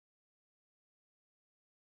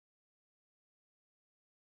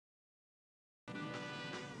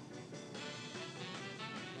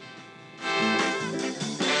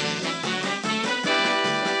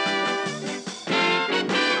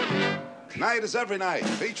night is every night,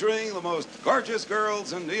 featuring the most gorgeous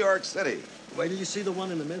girls in New York City. Wait till you see the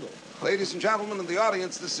one in the middle. Ladies and gentlemen in the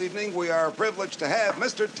audience this evening, we are privileged to have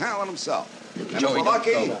Mr. Talent himself. And if we're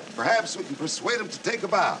lucky, perhaps we can persuade him to take a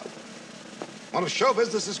bow. One of show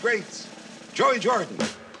business's greats, Joey Jordan. Give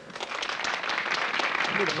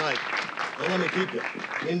me the mic. Don't let me keep you.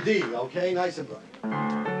 In D, okay? Nice and bright.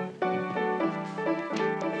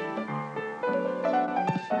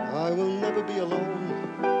 I will never be alone.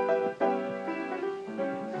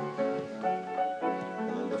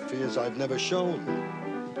 All the fears I've never shown.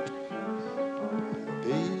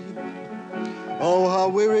 Oh, how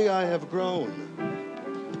weary I have grown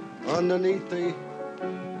underneath the,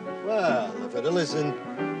 well, if it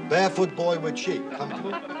isn't barefoot boy with sheep.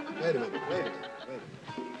 Comfortable? Wait a minute.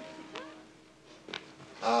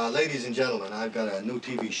 Ladies and gentlemen, I've got a new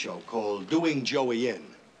TV show called Doing Joey In.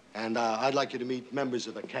 And I'd like you to meet members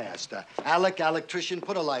of the cast. Electrician,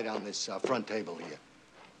 put a light on this front table here.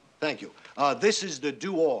 Thank you. This is the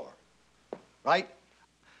do-or, right?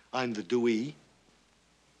 I'm the do-ee.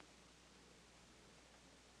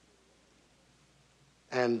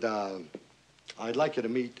 And I'd like you to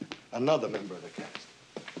meet another member of the cast.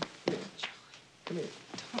 Come here.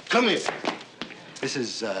 Come here. This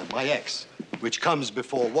is my ex, which comes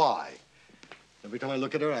before Y. Every time I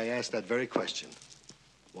look at her, I ask that very question.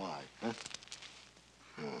 Why, huh?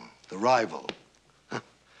 Oh, the rival.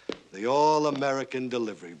 The all-American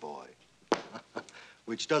delivery boy.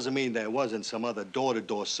 Which doesn't mean there wasn't some other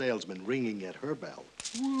door-to-door salesman ringing at her bell.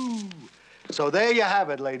 Woo! So there you have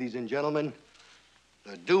it, ladies and gentlemen.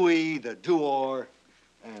 The do-ee, the do-or,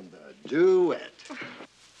 and the duet.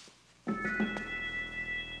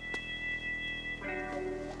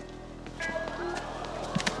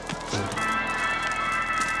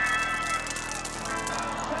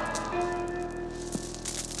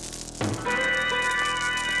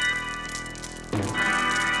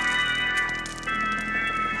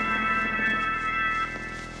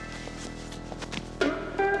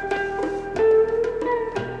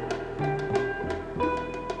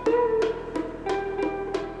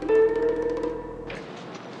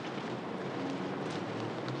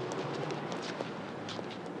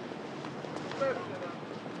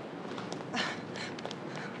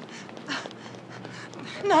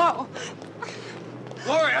 No.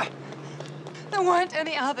 Gloria! There weren't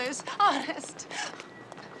any others, honest.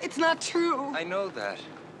 It's not true. I know that.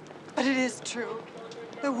 But it is true.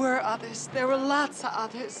 There were others. There were lots of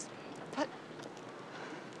others. But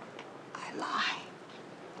I lie.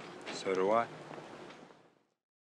 So do I.